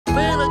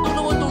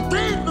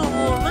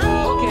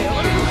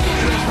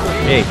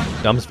Hey,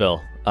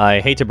 Dumpsville.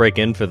 I hate to break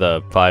in for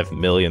the 5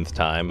 millionth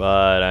time,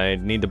 but I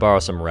need to borrow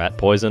some rat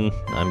poison.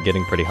 I'm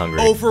getting pretty hungry.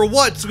 Oh, for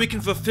what? So we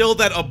can fulfill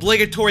that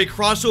obligatory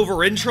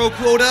crossover intro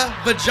quota?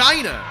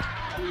 Vagina!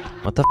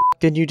 What the f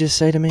did you just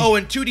say to me? Oh,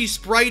 and 2D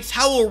sprites?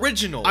 How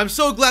original. I'm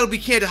so glad we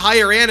can't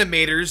hire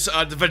animators.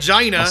 The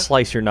vagina. I'll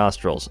slice your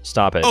nostrils.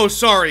 Stop it. Oh,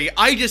 sorry.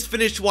 I just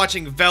finished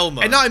watching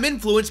Velma. And now I'm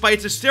influenced by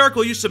its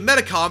hysterical use of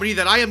meta-comedy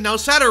that I am now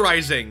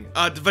satirizing.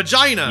 The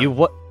vagina. You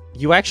what?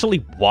 You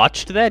actually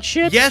watched that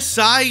shit? Yes,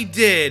 I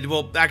did.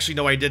 Well, actually,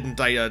 no, I didn't.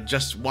 I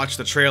just watched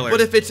the trailer.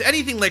 But if it's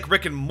anything like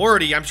Rick and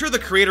Morty, I'm sure the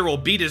creator will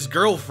beat his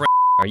girlfriend.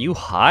 Are you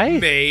high?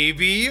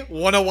 Maybe.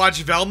 Wanna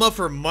watch Velma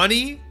for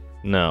money?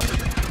 No.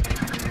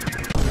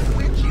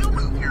 Where'd you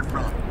move here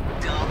from,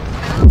 dumb?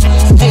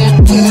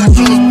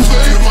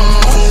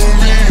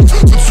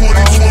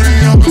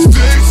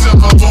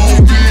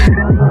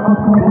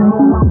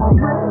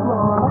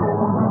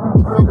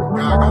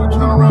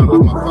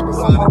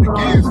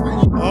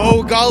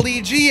 Oh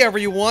golly gee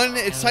everyone,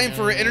 it's time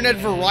for Internet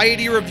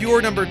Variety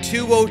Reviewer number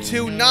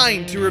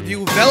 2029 to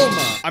review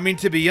Velma. I mean,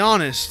 to be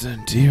honest,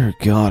 dear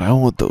god, I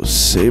want those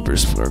saber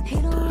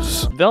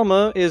sparklers.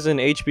 Velma is an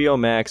HBO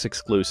Max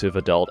exclusive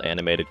adult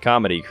animated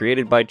comedy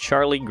created by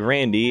Charlie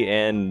Grandy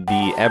and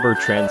the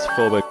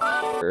ever-transphobic,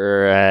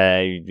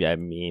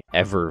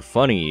 ever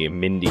funny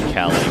Mindy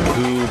Kaling,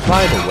 who,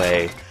 by the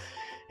way,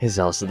 is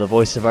also the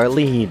voice of our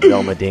lead,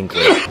 Velma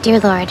Dinkley. Dear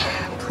Lord,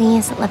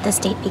 please let this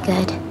date be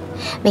good.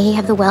 May he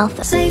have the wealth.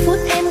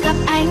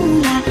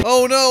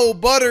 Oh no,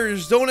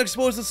 Butters, don't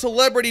expose the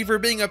celebrity for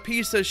being a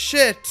piece of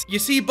shit. You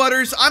see,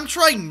 Butters, I'm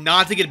trying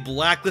not to get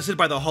blacklisted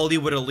by the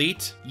Hollywood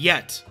elite,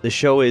 yet. The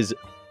show is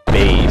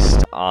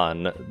based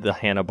on the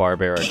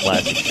Hanna-Barbera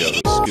classic show,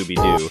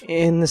 Scooby-Doo,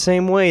 in the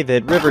same way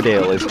that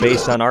Riverdale is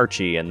based on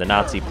Archie and the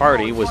Nazi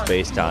Party was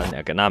based on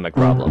economic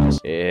problems.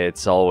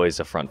 It's always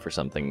a front for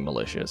something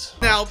malicious.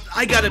 Now,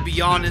 I gotta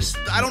be honest,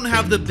 I don't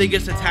have the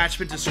biggest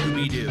attachment to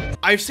Scooby-Doo.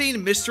 I've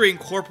seen Mystery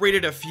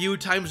Incorporated a few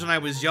times when I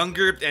was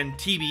younger, and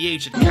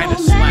TBH, it kinda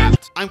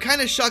slapped. I'm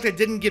kinda shocked I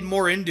didn't get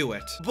more into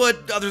it.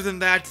 But other than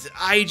that,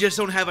 I just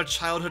don't have a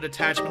childhood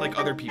attachment like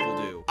other people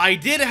do. I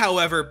did,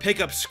 however, pick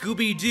up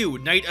Scooby-Doo,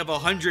 Night of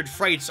 100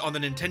 Frights on the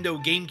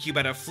Nintendo GameCube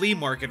at a flea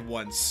market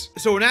once.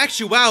 So in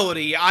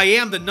actuality, I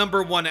am the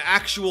 #1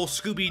 actual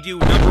Scooby-Doo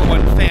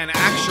 #1 fan,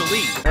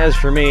 actually. As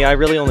for me, I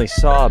really only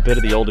saw a bit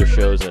of the older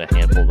shows and a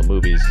handful of the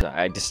movies.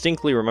 I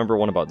distinctly remember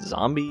one about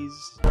zombies,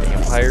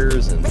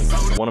 vampires, and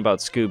one about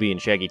Scooby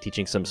and Shaggy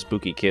teaching some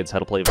spooky kids how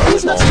to play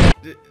volleyball.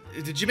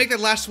 Did you make that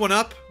last one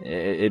up?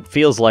 It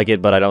feels like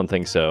it, but I don't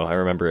think so. I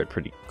remember it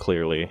pretty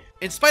clearly.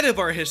 In spite of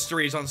our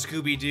histories on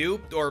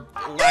Scooby-Doo, or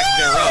lack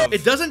thereof,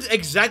 it doesn't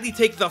exactly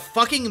take the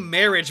fucking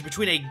marriage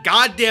between a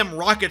goddamn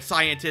rocket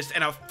scientist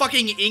and a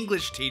fucking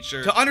English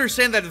teacher to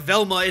understand that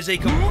Velma is a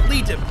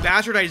complete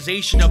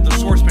bastardization of the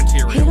source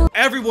material.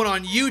 Everyone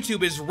on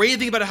YouTube is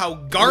raving about how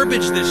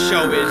garbage this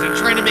show is and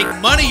trying to make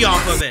money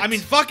off of it. I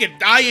mean, fuck it,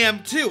 I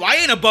am too. I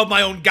ain't above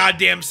my own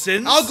goddamn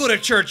sins. I'll go to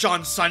church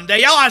on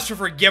Sunday. I'll ask for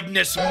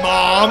forgiveness,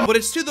 Mom. But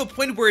it's to the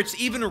point where it's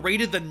even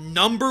rated the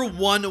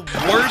 #1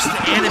 worst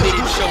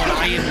animated show on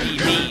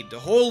IMDb.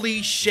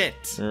 Holy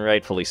shit.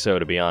 Rightfully so,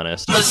 to be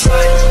honest.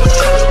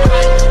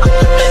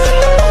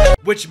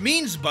 Which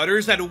means,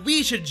 Butters, that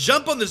we should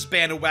jump on this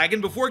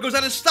bandwagon before it goes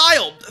out of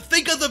style.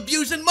 Think of the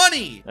views and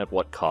money. At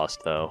what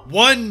cost, though?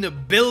 $1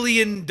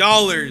 billion.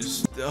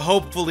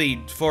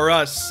 Hopefully, for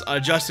us,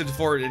 adjusted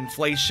for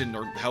inflation,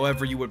 or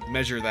however you would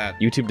measure that.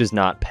 YouTube does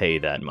not pay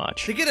that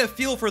much. To get a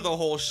feel for the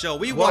whole show,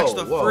 we watched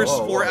the first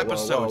 4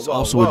 episodes.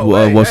 Also,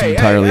 it wasn't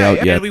entirely out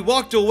yet. And we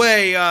walked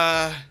away,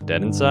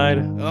 Dead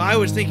inside? I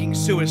was thinking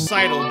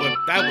suicidal, but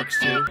that works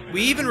too.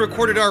 We even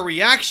recorded our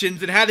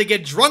reactions and had to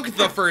get drunk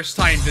the first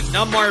time to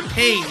numb our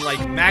pain,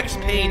 like Max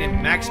Payne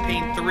and Max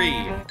Payne 3.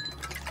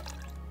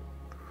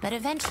 But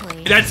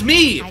eventually, That's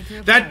me!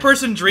 That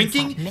person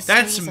drinking,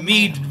 that's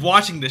me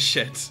watching this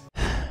shit.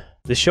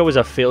 This show is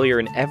a failure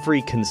in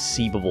every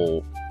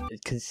conceivable...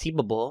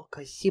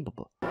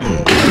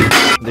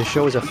 This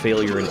show is a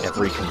failure in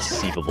every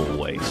conceivable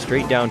way,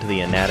 straight down to the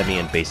anatomy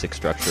and basic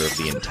structure of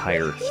the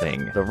entire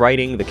thing. The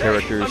writing, the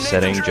characters,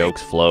 setting,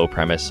 jokes, flow,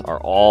 premise are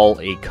all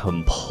a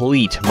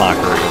complete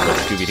mockery of what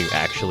Scooby-Doo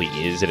actually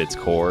is at its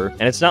core.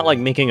 And it's not like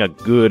making a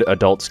good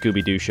adult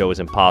Scooby-Doo show is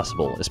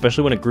impossible,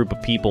 especially when a group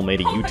of people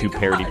made a YouTube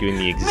parody doing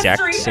the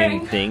exact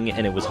same thing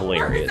and it was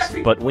hilarious.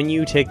 But when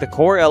you take the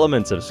core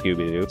elements of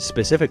Scooby-Doo,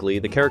 specifically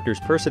the characters'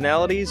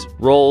 personalities,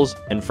 roles,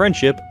 and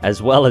friendship,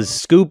 as well as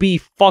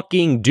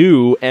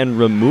Scooby-fucking-Doo, and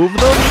remove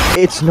them,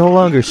 it's no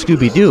longer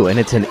Scooby-Doo, and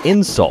it's an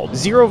insult.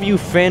 Zero-view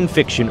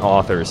fanfiction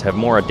authors have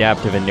more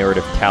adaptive and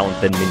narrative talent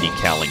than Mindy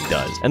Kaling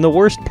does. And the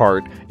worst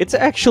part, it's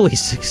actually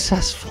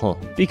successful,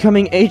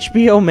 becoming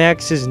HBO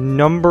Max's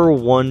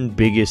 #1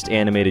 biggest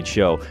animated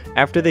show,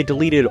 after they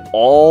deleted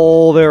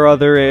all their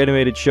other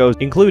animated shows,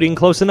 including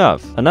Close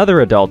Enough,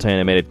 another adult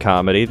animated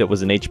comedy that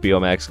was an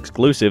HBO Max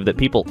exclusive that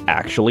people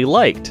actually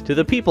liked. To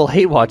the people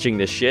hate watching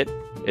this shit,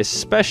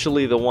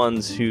 especially the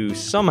ones who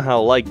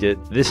somehow liked it,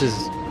 this is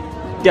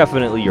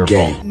definitely your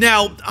fault.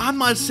 Now, I'm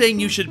not saying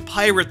you should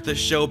pirate the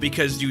show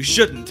because you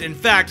shouldn't. In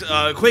fact,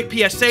 quick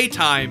PSA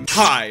time.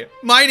 Hi,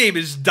 my name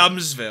is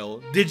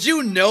Dumbsville. Did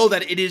you know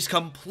that it is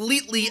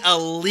completely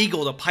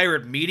illegal to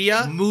pirate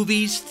media?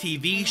 Movies,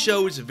 TV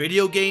shows,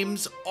 video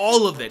games,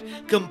 all of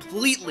it.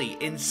 Completely,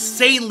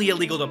 insanely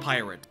illegal to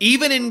pirate.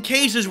 Even in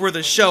cases where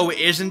the show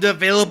isn't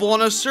available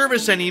on a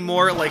service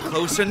anymore, like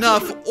Close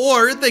Enough,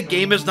 or the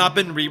game has not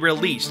been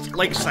re-released,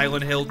 like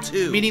Silent Hill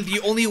 2. Meaning the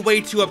only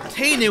way to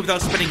obtain it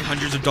without spending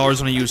hundreds of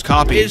dollars on a used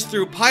copy is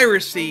through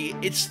piracy.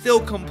 It's still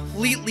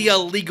completely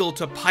illegal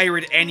to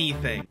pirate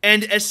anything.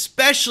 And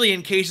especially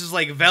in cases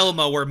like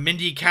Velma, where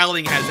Mindy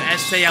Kaling has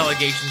essay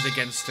allegations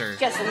against her.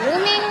 Just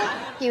looming.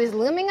 He was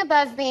looming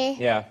above me.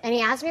 Yeah. And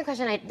he asked me a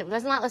question. I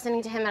was not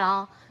listening to him at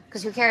all,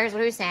 because who cares what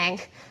he was saying?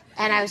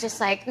 And I was just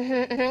like,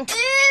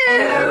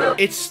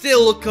 It's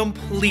still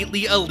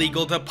completely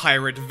illegal to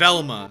pirate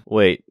Velma.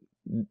 Wait,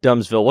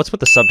 Dumbsville, what's with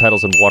the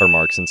subtitles and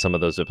watermarks in some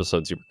of those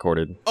episodes you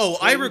recorded? Oh,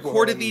 I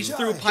recorded these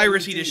through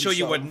piracy to show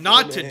you what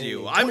not to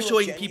do. I'm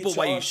showing people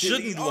why you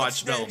shouldn't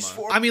watch Velma.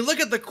 I mean,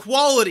 look at the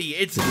quality.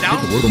 It's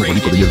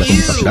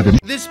downgraded. Ew.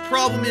 This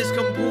problem is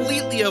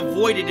completely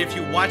avoided if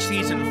you watch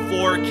these in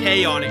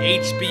 4K on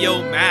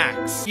HBO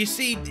Max. You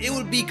see, it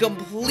would be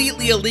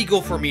completely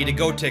illegal for me to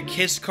go to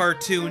Kiss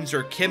Cartoons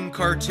or Kim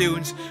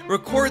Cartoons,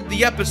 record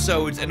the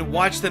episodes, and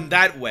watch them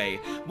that way,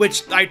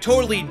 which I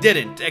totally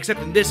didn't, except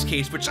in this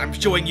case, which I'm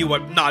showing you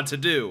what not to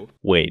do.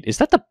 Wait, is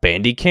that the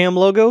Bandicam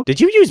logo?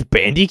 Did you use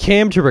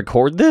Bandicam to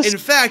record this? In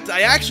fact,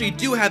 I actually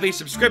do have a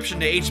subscription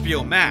to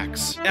HBO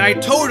Max, and I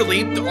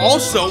totally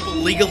also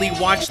legally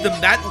watch them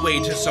that way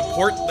to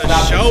support the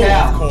show,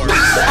 of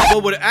course.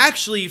 What would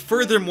actually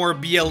furthermore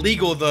be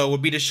illegal, though,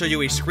 would be to show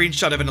you a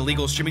screenshot of an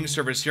illegal streaming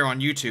service here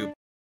on YouTube.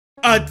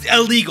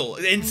 Illegal.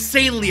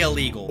 Insanely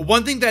illegal.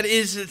 One thing that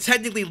is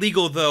technically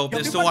legal, though,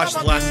 is to watch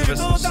The Last of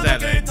Us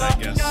instead, I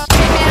guess.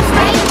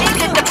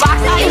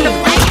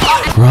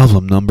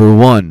 Problem number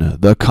 1,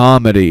 the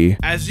comedy.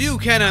 As you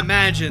can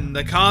imagine,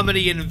 the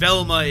comedy in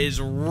Velma is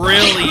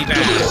really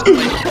bad.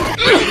 Like,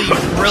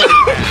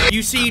 really bad.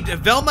 You see,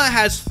 Velma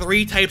has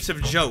 3 types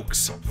of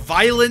jokes: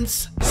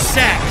 violence,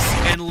 sex,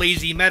 and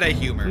lazy meta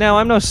humor. Now,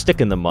 I'm no stick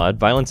in the mud.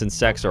 Violence and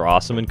sex are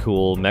awesome and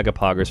cool. Mega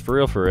poggers, for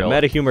real.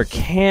 Meta humor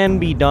can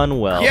be done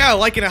well. Yeah,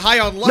 like in High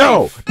on Life.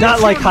 No,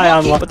 not like High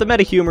on Life. But the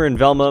meta humor in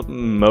Velma,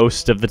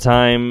 most of the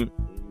time,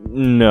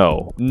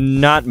 no,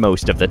 not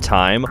most of the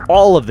time,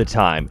 all of the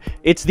time.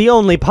 It's the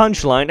only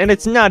punchline, and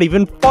it's not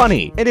even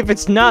funny. And if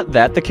it's not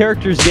that, the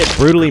characters get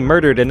brutally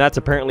murdered, and that's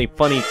apparently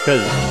funny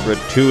because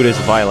gratuitous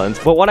violence.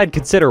 But what I'd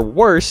consider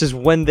worse is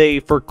when they,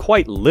 for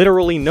quite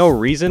literally no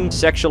reason,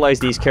 sexualize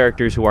these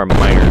characters who are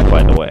minors,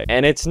 by the way.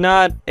 And it's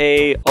not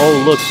a,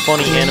 oh look,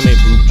 funny anime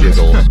boob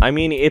jiggle. I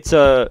mean, it's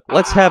a,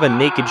 let's have a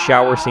naked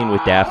shower scene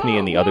with Daphne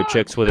and the other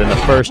chicks within the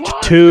first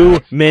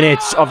 2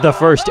 minutes of the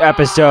first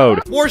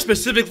episode. More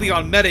specifically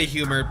on meta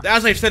humor,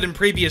 as I've said in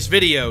previous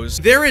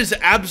videos, there is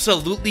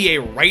absolutely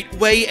a right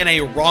way and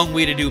a wrong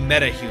way to do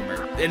meta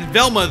humor. In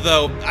Velma,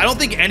 though, I don't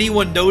think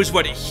anyone knows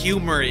what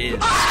humor is.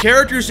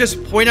 Characters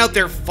just point out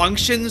their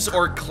functions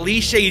or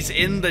cliches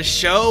in the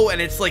show, and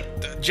it's like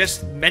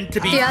just meant to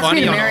be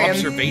funny on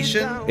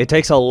observation. It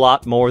takes a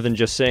lot more than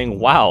just saying,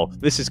 wow,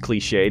 this is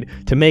cliched,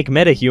 to make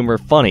meta humor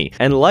funny.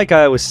 And like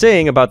I was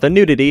saying about the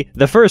nudity,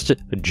 the first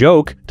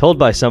joke told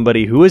by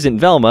somebody who isn't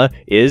Velma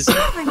is,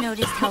 Ever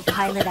noticed how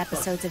pilot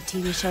episodes of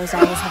TV shows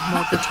always have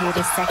more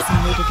gratuitous sex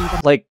and nudity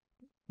than— like,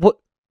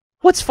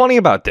 what's funny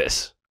about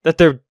this? That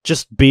they're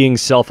just being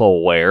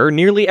self-aware?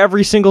 Nearly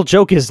every single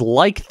joke is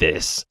like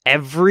this.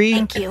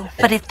 Thank you.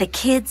 But if the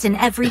kids in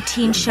every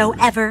teen show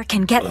ever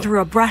can get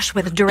through a brush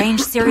with a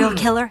deranged serial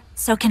killer,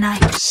 so can I.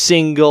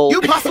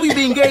 You possibly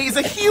being gay is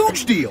a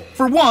huge deal.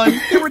 For one,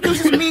 it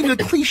reduces me to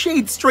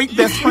cliched straight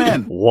best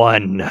friend.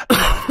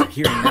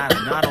 Hearing that,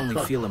 I not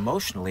only feel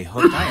emotionally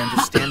hooked, I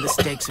understand the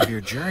stakes of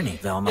your journey,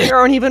 Velma. There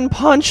aren't even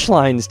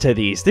punchlines to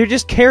these. They're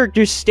just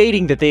characters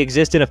stating that they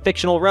exist in a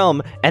fictional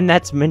realm, and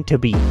that's meant to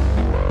be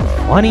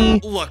funny.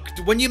 Look,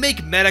 when you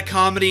make meta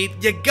comedy,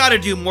 you gotta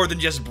do more than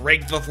just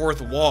break the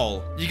fourth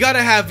wall. You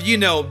gotta have, you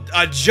know,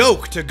 a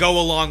joke to go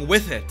along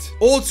with it.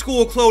 Old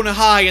School Clone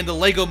High and the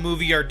Lego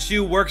Movie are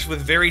 2 works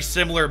with very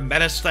similar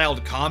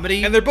meta-styled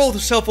comedy, and they're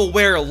both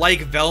self-aware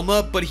like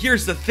Velma, but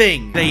here's the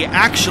thing, they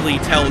actually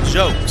tell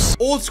jokes.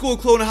 Old School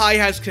Clone High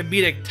has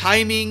comedic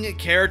timing,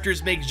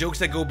 characters make jokes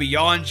that go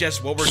beyond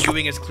just what we're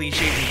doing as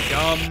cliches and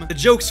dumb. The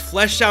jokes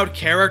flesh out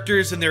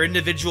characters and their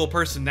individual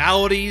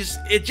personalities.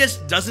 It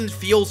just doesn't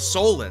feel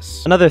soulless.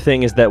 Another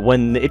thing is that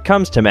when it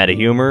comes to meta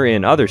humor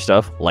in other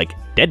stuff, like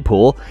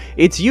Deadpool,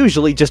 it's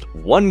usually just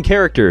one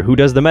character who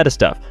does the meta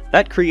stuff.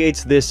 That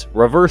creates this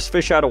reverse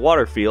fish out of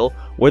water feel,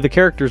 where the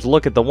characters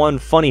look at the one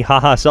funny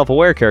haha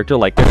self-aware character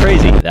like they're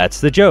crazy. That's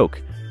the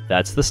joke.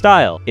 That's the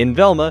style. In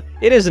Velma,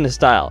 it isn't a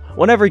style.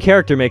 When every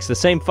character makes the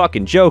same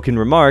fucking joke and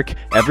remark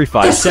every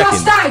 5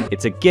 seconds.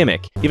 It's a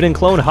gimmick. Even in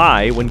Clone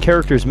High, when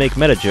characters make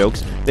meta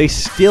jokes, they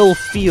still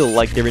feel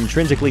like they're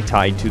intrinsically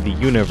tied to the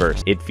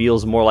universe. It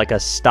feels more like a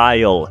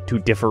style to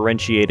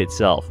differentiate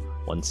itself.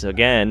 Once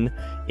again,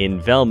 in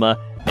Velma,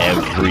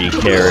 Every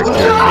character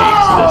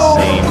makes the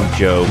same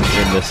joke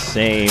in the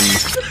same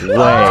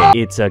way.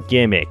 It's a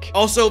gimmick.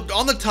 Also,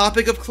 on the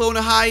topic of Clone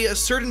High,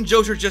 certain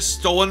jokes are just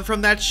stolen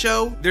from that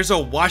show. There's a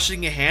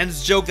washing your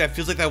hands joke that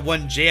feels like that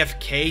one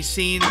JFK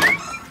scene.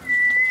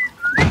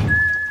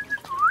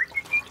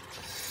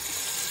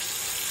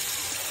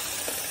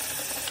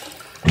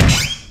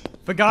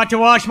 Forgot to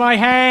wash my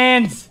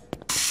hands!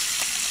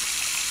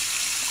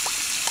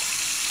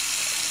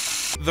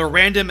 The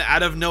random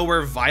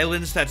out-of-nowhere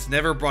violence that's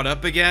never brought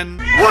up again.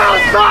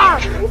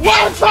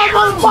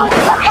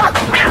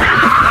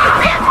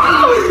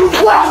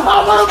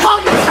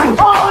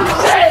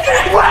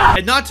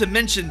 And not to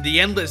mention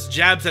the endless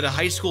jabs at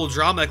high school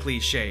drama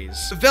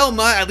cliches.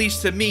 Velma, at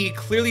least to me,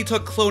 clearly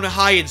took Clone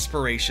High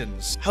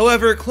inspirations.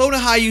 However, Clone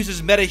High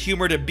uses meta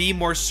humor to be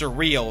more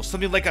surreal,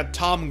 something like a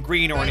Tom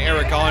Green or an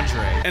Eric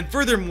Andre. And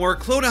furthermore,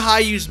 Clone High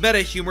used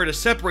meta humor to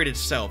separate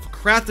itself,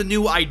 craft a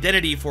new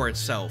identity for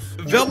itself.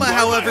 Velma,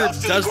 however,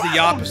 does the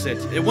opposite.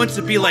 It wants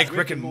to be like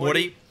Rick and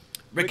Morty.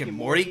 Rick and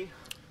Morty.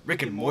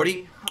 Rick and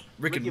Morty.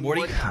 Rick and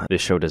Morty. This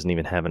show doesn't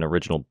even have an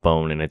original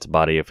bone in its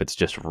body if it's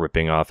just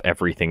ripping off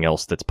everything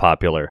else that's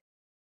popular.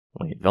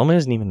 Wait, Velma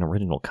isn't even an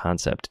original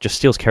concept. It just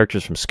steals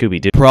characters from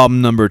Scooby-Doo.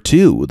 Problem number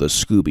 2, the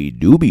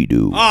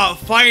Scooby-Dooby-Doo. Ah,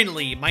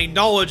 finally! My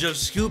knowledge of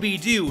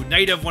Scooby-Doo,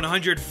 Night of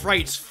 100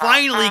 Frights,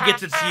 finally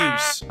gets its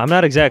use! I'm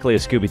not exactly a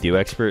Scooby-Doo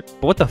expert,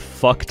 but what the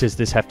fuck does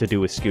this have to do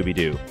with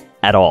Scooby-Doo?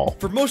 At all.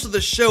 For most of the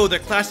show, the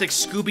classic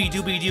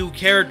Scooby-Dooby-Doo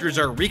characters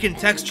are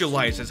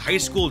recontextualized as high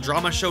school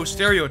drama show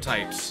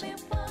stereotypes.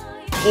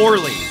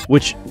 Poorly.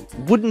 Which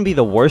wouldn't be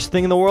the worst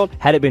thing in the world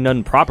had it been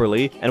done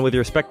properly, and with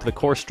respect to the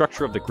core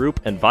structure of the group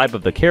and vibe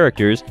of the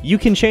characters, you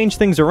can change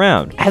things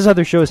around, as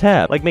other shows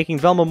have, like making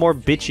Velma more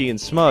bitchy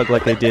and smug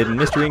like they did in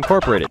Mystery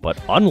Incorporated.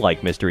 But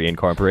unlike Mystery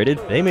Incorporated,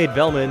 they made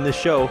Velma in this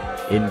show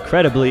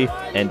incredibly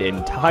and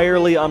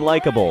entirely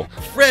unlikable.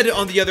 Fred,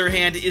 on the other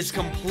hand, is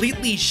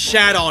completely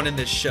shat on in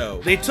this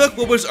show. They took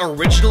what was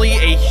originally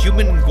a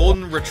human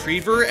golden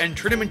retriever and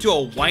turned him into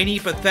a whiny,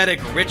 pathetic,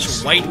 rich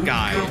white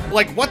guy.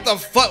 Like, what the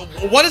fuck?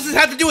 What does this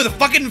have to do with a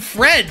fucking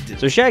Fred?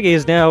 So Shaggy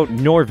is now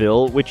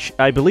Norville, which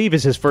I believe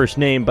is his first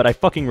name, but I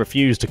fucking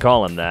refuse to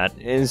call him that.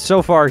 And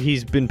so far,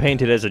 he's been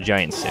painted as a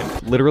giant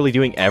simp, literally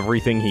doing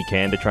everything he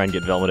can to try and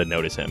get Velma to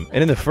notice him.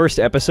 And in the first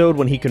episode,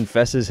 when he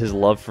confesses his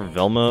love for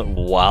Velma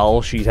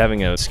while she's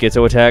having a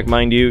schizo attack,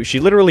 mind you,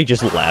 she literally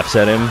just laughs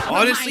at him.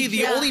 Honestly,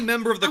 the only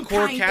member of the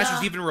core cast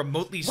who's even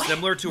remotely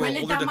similar to her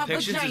older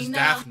depictions is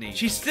Daphne.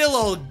 She's still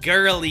all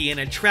girly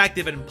and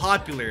attractive and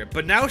popular,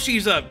 but now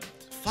she's a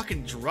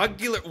fucking drug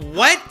dealer.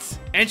 What?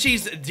 And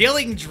she's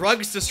dealing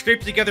drugs to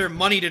scrape together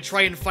money to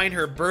try and find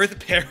her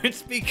birth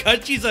parents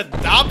because she's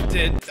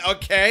adopted,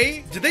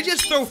 okay? Did they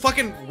just throw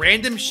fucking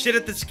random shit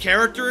at this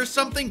character or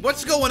something?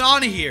 What's going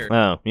on here?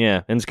 Oh,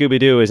 yeah, and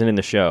Scooby-Doo isn't in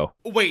the show.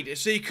 Wait,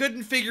 so you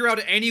couldn't figure out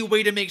any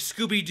way to make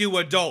Scooby-Doo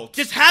adult?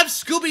 Just have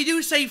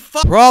Scooby-Doo say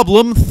fuck.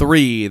 Problem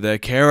 3, the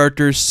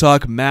characters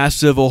suck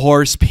massive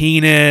horse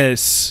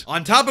penis.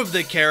 On top of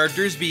the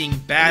characters being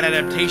bad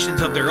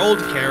adaptations of their old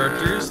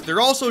characters, they're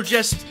also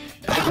just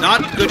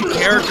not good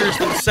characters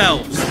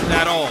themselves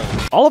at all.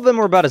 All of them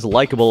are about as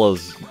likable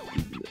as,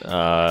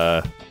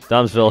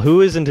 Domsville,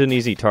 who isn't an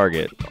easy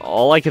target.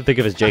 All I can think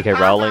of is J.K.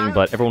 Rowling,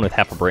 but everyone with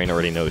half a brain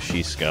already knows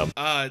she's scum.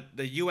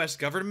 The U.S.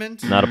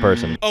 government? Not a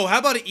person. Oh, how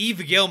about Eve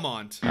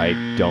Gilmont?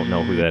 I don't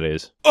know who that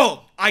is.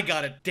 Oh, I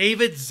got it.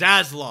 David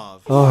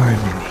Zaslav. Or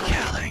Mindy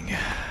Kaling.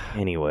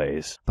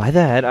 Anyways, by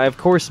that, I of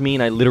course mean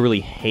I literally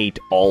hate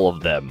all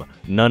of them.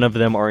 None of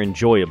them are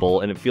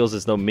enjoyable, and it feels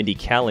as though Mindy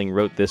Kaling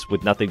wrote this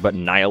with nothing but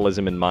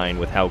nihilism in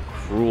mind with how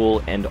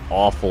cruel and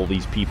awful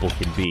these people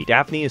can be.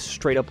 Daphne is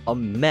straight up a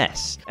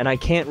mess, and I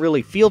can't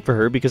really feel for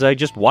her because I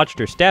just watched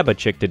her stab a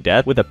chick to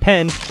death with a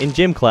pen in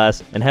gym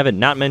class and have it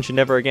not mentioned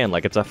ever again,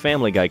 like it's a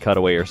Family Guy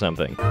cutaway or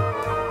something.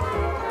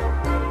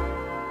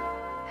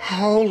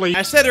 Holy.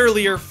 I said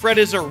earlier, Fred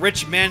is a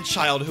rich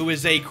man-child who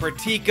is a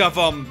critique of,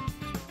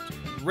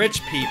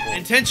 rich people.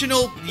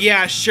 Intentional?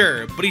 Yeah,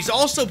 sure, but he's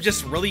also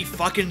just really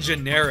fucking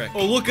generic.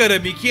 Oh, look at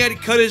him, he can't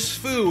cut his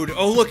food.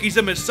 Oh, look, he's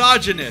a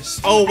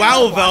misogynist. Oh,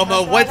 wow,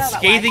 Velma, what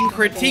scathing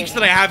critiques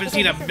that I haven't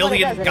seen a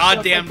million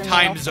goddamn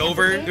times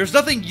over? There's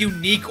nothing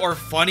unique or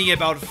funny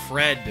about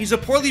Fred. He's a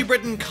poorly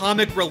written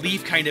comic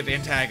relief kind of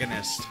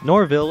antagonist.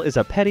 Norville is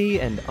a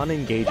petty and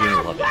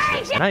unengaging love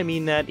interest, and I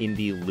mean that in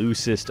the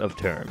loosest of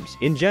terms.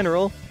 In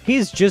general,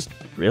 he's just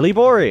really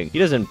boring. He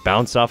doesn't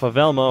bounce off of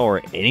Velma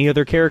or any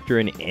other character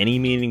in any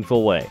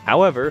meaningful way.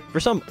 However, for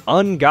some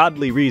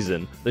ungodly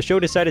reason, the show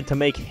decided to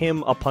make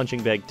him a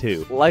punching bag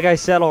too. Like I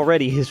said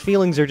already, his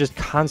feelings are just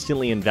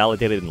constantly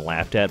invalidated and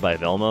laughed at by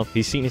Velma.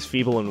 He's seen as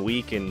feeble and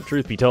weak, and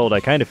truth be told,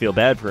 I kind of feel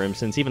bad for him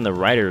since even the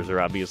writers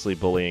are obviously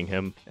bullying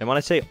him. And when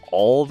I say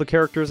all the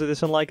characters are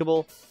this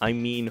unlikable, I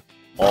mean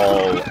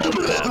all of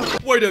them.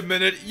 Wait a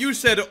minute, you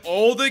said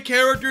all the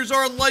characters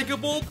are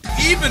unlikable?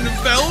 Even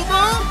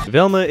Velma?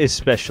 Velma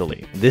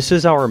especially. This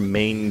is our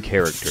main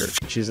character.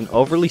 She's an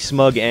overly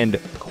smug and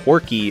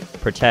quirky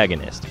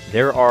protagonist.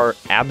 There are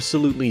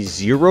absolutely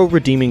zero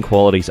redeeming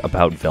qualities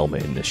about Velma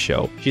in this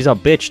show. She's a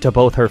bitch to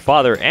both her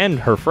father and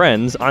her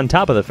friends, on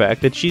top of the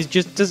fact that she's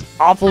just does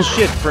awful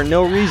shit for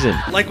no reason.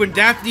 Like when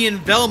Daphne and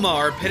Velma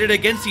are pitted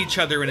against each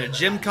other in a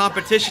gym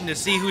competition to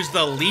see who's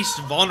the least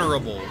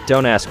vulnerable.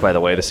 Don't ask, by the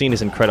way, the scene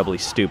is incredibly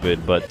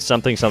stupid, but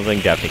something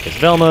Daphne kiss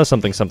Velma,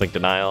 something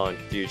denial and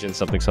confusion,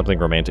 something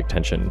romantic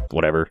tension,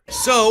 whatever.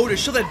 So, to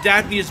show that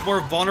Daphne is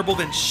more vulnerable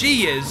than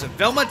she is,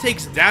 Velma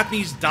takes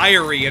Daphne's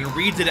diary and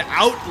reads it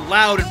out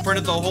loud in front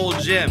of the whole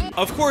gym.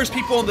 Of course,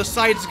 people on the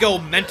sides go,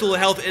 mental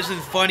health isn't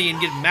funny and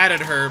get mad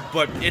at her,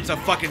 but it's a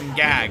fucking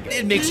gag.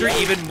 It makes her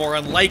even more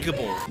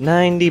unlikable.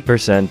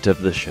 90%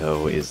 of the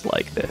show is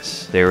like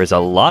this. There is a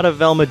lot of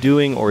Velma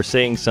doing or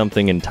saying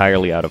something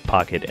entirely out of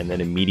pocket and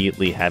then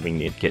immediately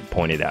having it get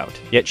pointed out.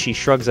 Yet she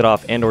shrugs it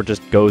off and or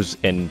just goes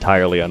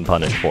entirely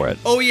unpunished for it.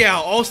 Oh yeah,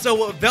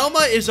 also,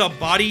 Velma is a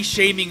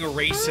body-shaming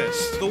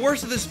racist. The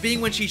worst of this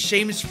being when she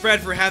shames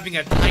Fred for having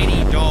a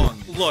tiny dong.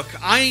 Look,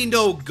 I ain't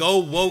no go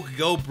woke,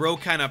 go bro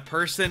kind of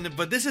person,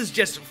 but this is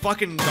just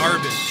fucking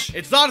garbage.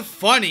 It's not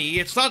funny,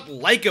 it's not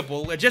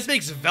likable, it just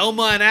makes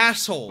Velma an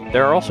asshole.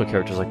 There are also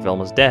characters like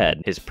Velma's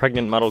dad, his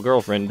pregnant model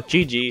girlfriend,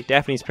 Gigi,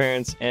 Daphne's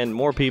parents, and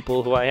more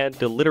people who I had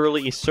to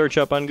literally search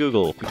up on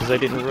Google because I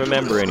didn't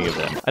remember any of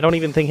them. I don't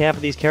even think half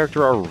of these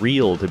characters are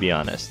real, to be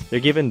honest. They're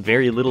given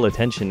very little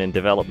attention and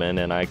development,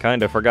 and I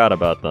kinda forgot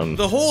about them.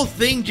 The whole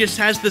thing just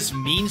has this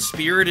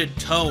mean-spirited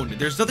tone.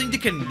 There's nothing to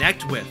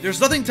connect with. There's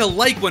nothing to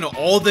like when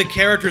all the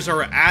characters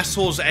are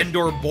assholes and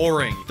or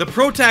boring. The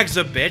protag's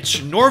a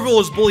bitch. Norville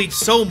is bullied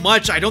so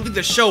much I don't think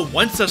the show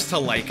wants us to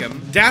like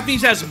him.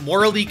 Daphne's as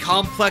morally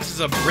complex as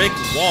a brick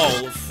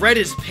wall. Fred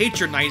is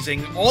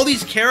patronizing. All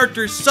these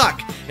characters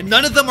suck, and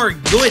none of them are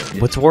good.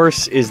 What's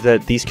worse is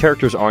that these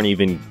characters aren't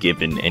even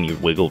given any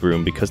wiggle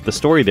room because the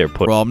story they're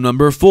put. Problem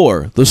number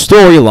 4. The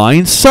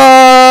storyline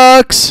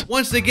sucks!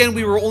 Once again,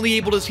 we were only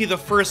able to see the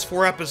first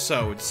 4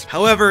 episodes.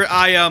 However,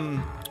 I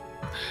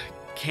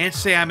can't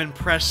say I'm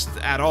impressed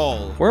at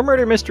all. For a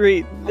murder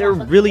mystery, there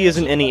really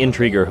isn't any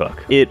intrigue or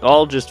hook. It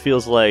all just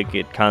feels like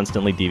it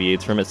constantly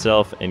deviates from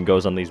itself and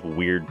goes on these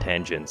weird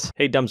tangents.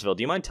 Hey, Dumpsville,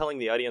 do you mind telling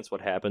the audience what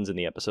happens in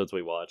the episodes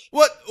we watch?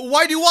 What?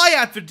 Why do I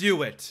have to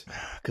do it?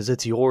 Because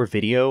it's your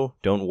video?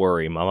 Don't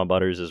worry, Mama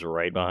Butters is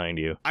right behind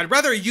you. I'd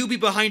rather you be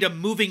behind a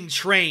moving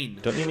train.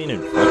 Don't you mean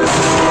in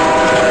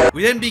front?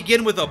 We then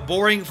begin with a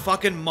boring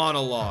fucking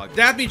monologue.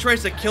 Daphne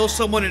tries to kill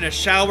someone in a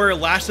shower,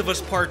 Last of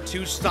Us Part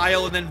 2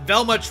 style, and then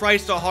Velma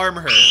tries to harm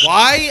her.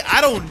 Why?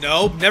 I don't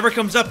know. Never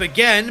comes up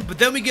again, but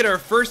then we get our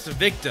first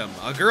victim.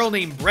 A girl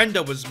named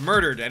Brenda was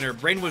murdered and her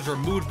brain was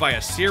removed by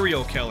a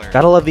serial killer.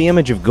 Gotta love the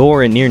image of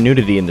gore and near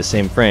nudity in the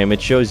same frame. It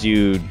shows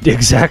you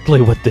exactly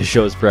what the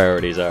show's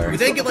priorities are. We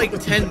then get like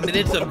 10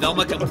 minutes of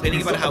Velma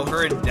complaining about how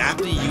her and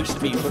Daphne used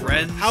to be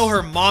friends, how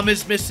her mom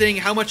is missing,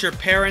 how much her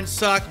parents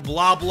suck,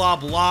 blah blah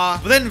blah.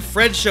 But then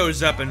Fred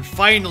shows up and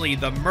finally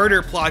the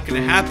murder plot can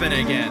happen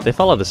again. They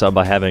follow this up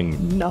by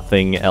having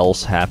nothing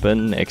else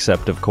happen,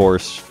 except of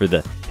course for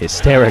the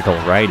hysterical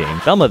writing.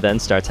 Velma then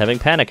starts having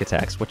panic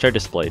attacks, which are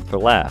displayed for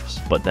laughs.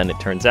 But then it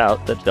turns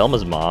out that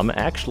Velma's mom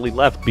actually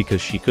left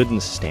because she couldn't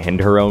stand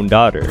her own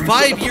daughter.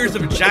 5 years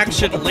of jack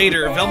shit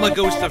later, Velma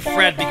goes to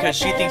Fred because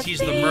she thinks he's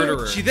the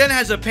murderer. She then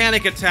has a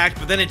panic attack,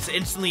 but then it's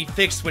instantly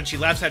fixed when she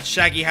laughs at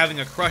Shaggy having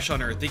a crush on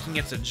her, thinking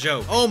it's a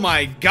joke. Oh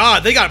my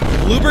god, they got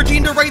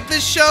Bluebertine to write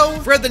this show?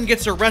 Fred then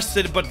gets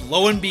arrested, but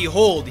lo and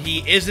behold,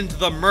 he isn't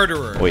the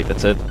murderer. Wait,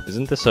 that's it?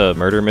 Isn't this a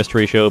murder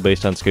mystery show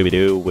based on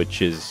Scooby-Doo,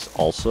 which is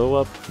also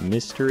a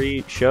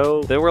mystery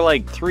show? There were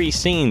like 3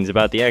 scenes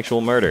about the actual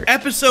murder.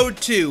 Episode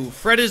 2,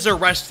 Fred is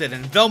arrested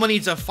and Velma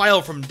needs a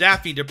file from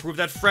Daphne to prove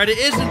that Fred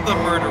isn't the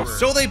murderer.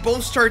 So they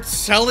both start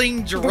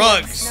selling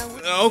drugs.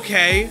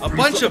 Okay. A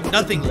bunch of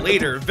nothing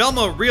later,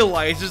 Velma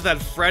realizes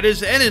that Fred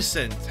is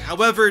innocent.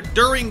 However,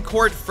 during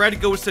court,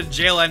 Fred goes to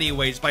jail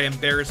anyways by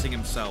embarrassing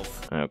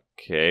himself.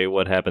 Okay,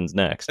 what happens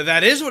next?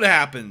 That is what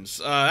happens.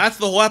 That's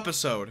the whole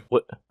episode.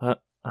 What?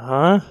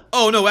 Huh?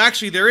 Oh no,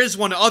 actually there is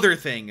one other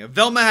thing.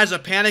 Velma has a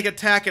panic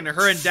attack and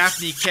her and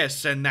Daphne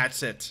kiss, and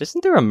that's it.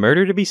 Isn't there a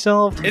murder to be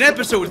solved? In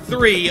episode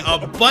 3,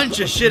 a bunch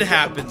of shit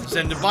happens,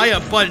 and by a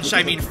bunch,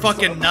 I mean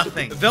fucking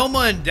nothing. Velma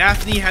and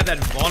Daphne had that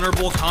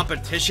vulnerable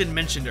competition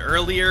mentioned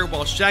earlier,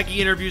 while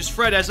Shaggy interviews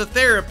Fred as a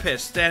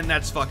therapist, and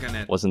that's fucking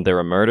it. Wasn't there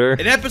a murder?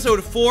 In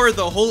episode 4,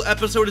 the whole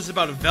episode is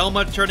about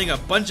Velma turning a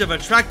bunch of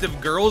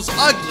attractive girls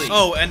ugly.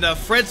 Oh, and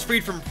Fred's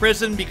freed from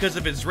prison because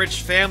of his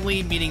rich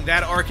family, meaning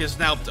that arc is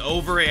now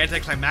over. over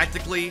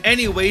anticlimactically.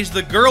 Anyways,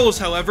 the girls,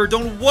 however,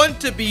 don't want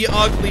to be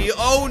ugly.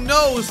 Oh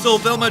no, so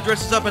Velma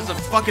dresses up as a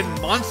fucking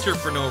monster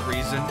for no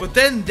reason. But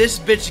then this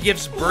bitch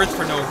gives birth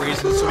for no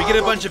reason, so we get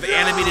a bunch of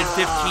animated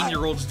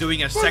 15-year-olds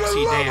doing a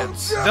sexy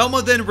dance.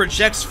 Velma then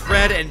rejects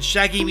Fred and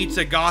Shaggy meets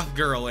a goth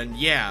girl, and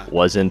yeah.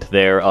 Wasn't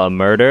there a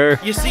murder?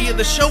 You see,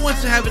 the show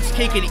wants to have its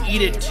cake and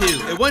eat it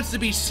too. It wants to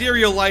be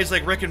serialized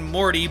like Rick and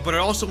Morty, but it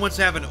also wants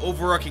to have an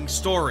overarching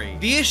story.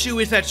 The issue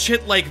is that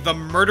shit like the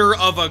murder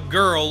of a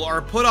girl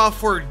are put off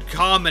for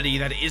comedy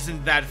that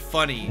isn't that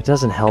funny. It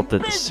doesn't help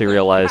that the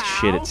serialized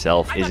shit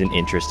itself isn't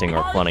interesting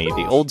or funny.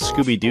 The old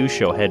Scooby-Doo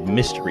show had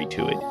mystery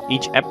to it.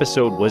 Each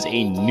episode was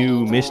a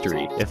new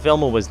mystery. If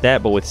Velma was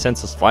that, but with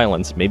senseless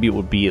violence, maybe it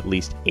would be at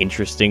least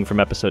interesting from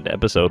episode to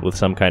episode with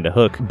some kind of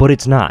hook, but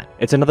it's not.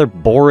 It's another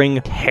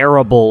boring,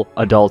 terrible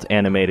adult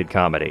animated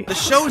comedy. The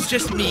show's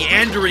just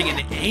meandering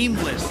and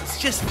aimless. It's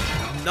just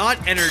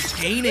not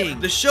entertaining.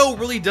 The show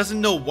really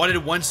doesn't know what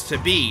it wants to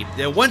be.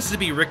 It wants to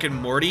be Rick and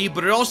Morty,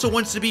 but it also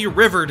wants to be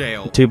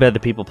Riverdale. Too bad the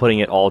people putting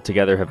it all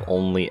together have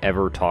only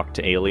ever talked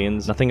to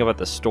aliens. Nothing about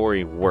the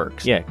story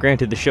works. Yeah,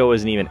 granted the show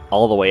isn't even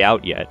all the way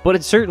out yet, but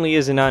it certainly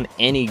isn't on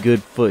any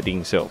good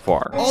footing so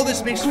far. All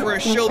this makes for a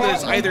show that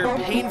is either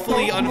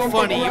painfully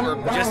unfunny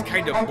or just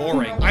kind of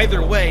boring.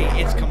 Either way,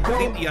 it's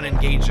completely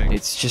unengaging.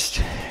 It's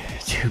just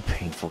too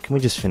painful. Can we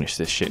just finish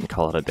this shit and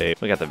call it a day?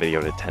 We got the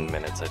video to 10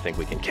 minutes. I think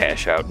we can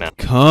cash out now.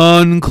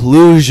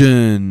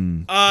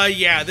 Conclusion.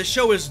 Yeah, the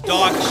show is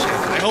dog shit.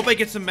 I hope I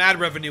get some ad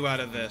revenue out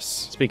of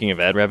this. Speaking of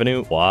ad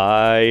revenue,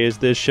 why is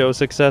this show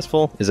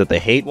successful? Is it the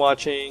hate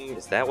watching?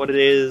 Is that what it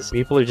is?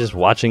 People are just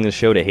watching the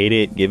show to hate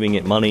it, giving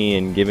it money,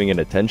 and giving it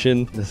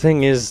attention. The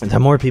thing is, the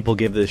more people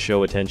give this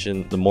show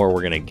attention, the more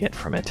we're gonna get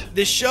from it.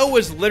 This show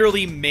was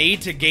literally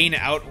made to gain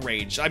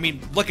outrage. I mean,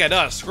 look at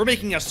us. We're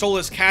making a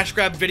soulless cash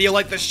grab video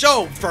like the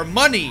show for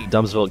money.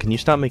 Dumbsville, can you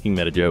stop making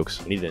meta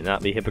jokes? We need to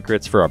not be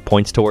hypocrites for our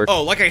points to work.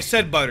 Oh, like I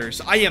said,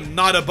 Butters, I am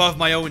not above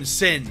my own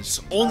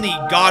sins. Only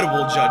God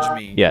will judge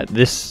me. Yeah,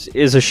 this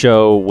is a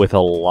show with a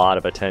lot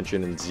of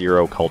attention and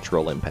zero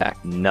cultural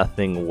impact.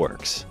 Nothing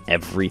works.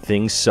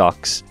 Everything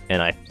sucks,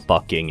 and I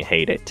fucking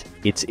hate it.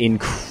 It's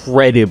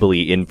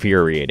incredibly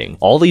infuriating.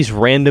 All these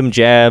random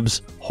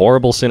jabs,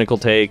 horrible cynical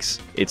takes,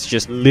 it's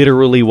just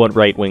literally what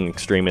right-wing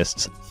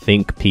extremists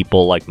think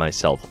people like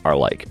myself are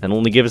like, and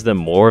only gives them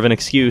more of an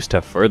excuse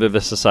to further the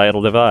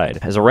societal divide.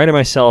 As a writer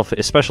myself,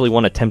 especially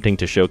one attempting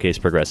to showcase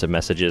progressive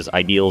messages,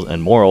 ideals,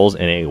 and morals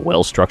in a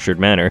well-structured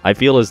manner, I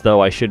feel as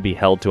though I should be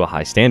held to a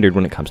high standard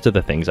when it comes to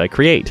the things I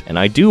create, and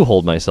I do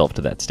hold myself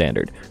to that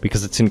standard,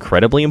 because it's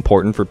incredibly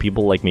important for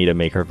people like me to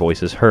make our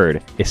voices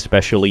heard,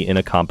 especially in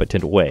a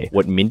competent way.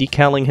 What Mindy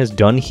Kaling has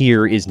done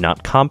here is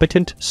not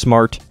competent,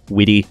 smart,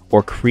 witty,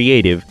 or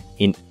creative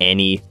in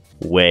any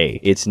way.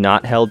 It's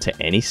not held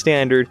to any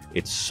standard,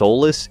 it's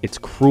soulless, it's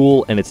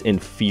cruel, and it's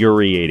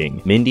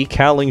infuriating. Mindy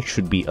Kaling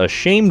should be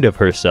ashamed of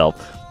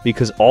herself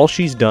because all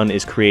she's done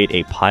is create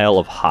a pile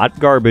of hot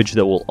garbage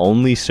that will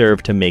only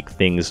serve to make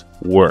things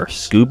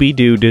worse.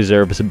 Scooby-Doo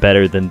deserves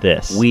better than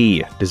this.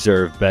 We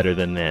deserve better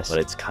than this. But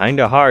it's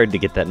kinda hard to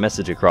get that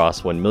message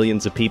across when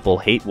millions of people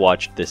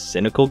hate-watched this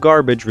cynical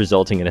garbage,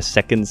 resulting in a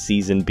second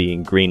season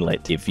being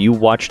greenlit. If you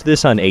watched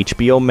this on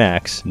HBO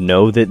Max,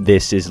 know that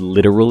this is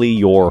literally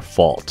your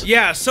fault.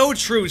 Yeah, so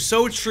true,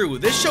 so true.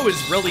 This show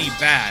is really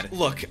bad.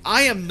 Look,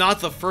 I am not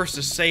the first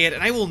to say it,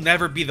 and I will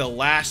never be the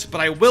last, but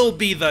I will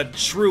be the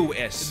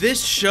truest.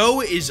 This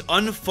show is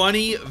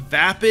unfunny,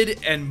 vapid,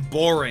 and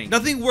boring.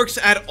 Nothing works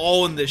at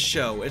all in this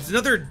show. It's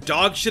another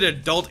dogshit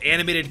adult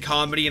animated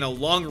comedy in a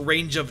long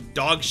range of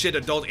dogshit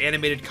adult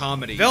animated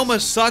comedy. Velma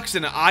sucks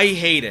and I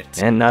hate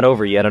it. And not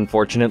over yet,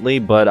 unfortunately,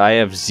 but I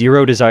have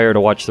zero desire to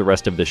watch the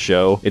rest of the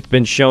show. It's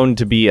been shown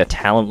to be a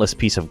talentless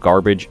piece of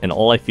garbage, and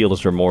all I feel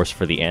is remorse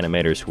for the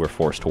animators who were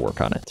forced to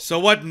work on it. So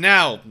what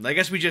now? I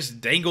guess we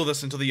just dangle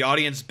this until the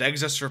audience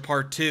begs us for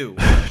part 2.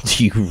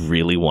 Do you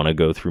really want to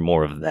go through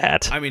more of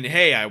that? I mean,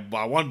 hey, I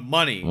want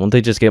money. Won't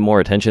they just get more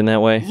attention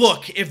that way?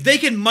 Look, if they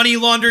can money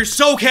launder,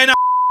 so can I.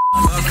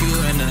 Fuck you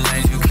in the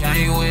lanes you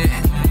came with.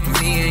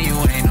 Me and you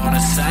ain't on the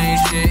same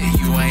shit.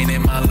 You ain't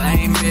in my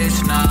lane,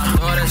 bitch. Nah,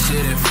 throw that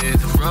shit in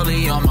fifth.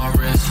 Rollie on my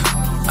wrist.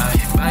 Ay,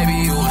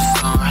 baby, you a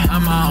star.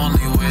 I'm my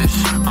only wish.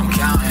 I'm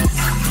counting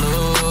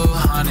blue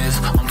hundreds.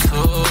 I'm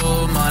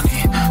too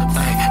money.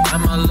 Ay,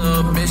 and my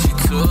little bitch, she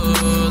too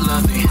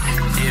lovely.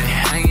 Yeah,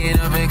 hanging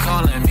up and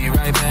calling me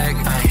right back.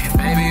 Ay,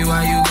 baby,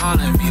 why you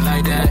calling me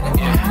like that?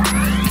 Yeah,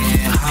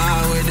 getting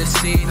high with the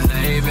seat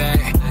laid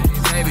back.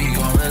 Baby,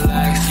 gon'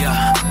 relax,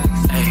 yeah.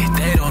 Hey,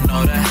 they don't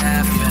know the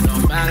half, yeah. No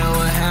matter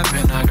what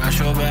happened, I got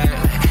your back.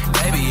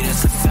 Baby, that's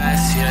the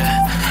facts,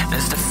 yeah.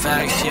 That's the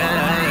facts, yeah.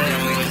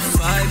 Yeah, we can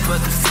fight, but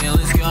the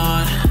feeling's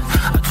gone.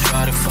 I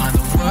try to find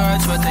the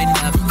words, but they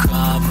never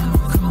come.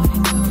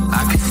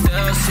 I can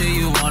still see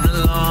you on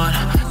the lawn.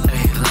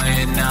 Hey,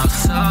 laying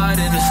outside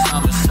in the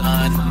summer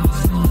sun.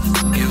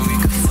 Yeah, we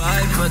can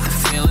fight, but the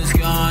feeling's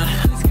gone.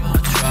 I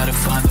try to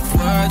find the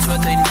words, but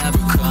they never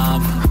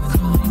come.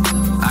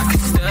 I can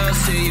still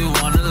see you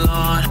on the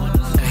lawn.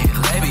 Hey,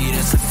 baby,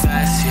 that's the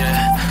facts,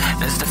 yeah.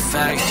 That's the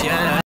facts,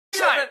 yeah.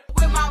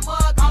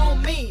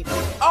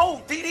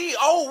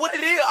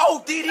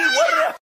 Didi, what up?